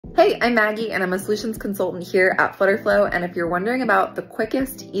Hey, I'm Maggie and I'm a solutions consultant here at FlutterFlow, and if you're wondering about the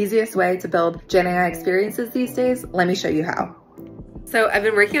quickest, easiest way to build Genai experiences these days, let me show you how. So I've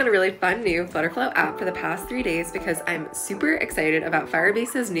been working on a really fun new FlutterFlow app for the past 3 days because I'm super excited about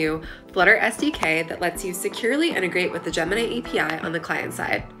Firebase's new Flutter SDK that lets you securely integrate with the Gemini API on the client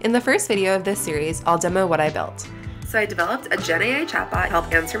side. In the first video of this series, I'll demo what I built. So I developed a Genai chatbot to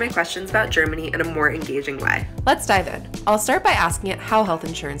help answer my questions about Germany in a more engaging way. Let's dive in. I'll start by asking it how health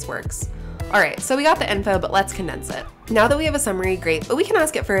insurance works. All right, so we got the info, but let's condense it. Now that we have a summary, great, but we can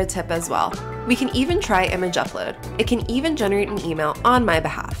ask it for a tip as well. We can even try image upload. It can even generate an email on my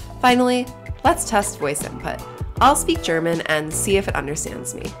behalf. Finally, let's test voice input. I'll speak German and see if it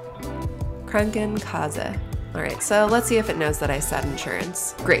understands me. Krankenkasse. All right, so let's see if it knows that I said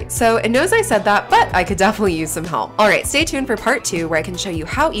insurance. Great, so it knows I said that, but I could definitely use some help. All right, stay tuned for part 2 where I can show you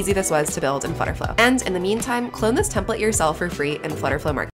how easy this was to build in FlutterFlow. And in the meantime, clone this template yourself for free in FlutterFlow Marketplace.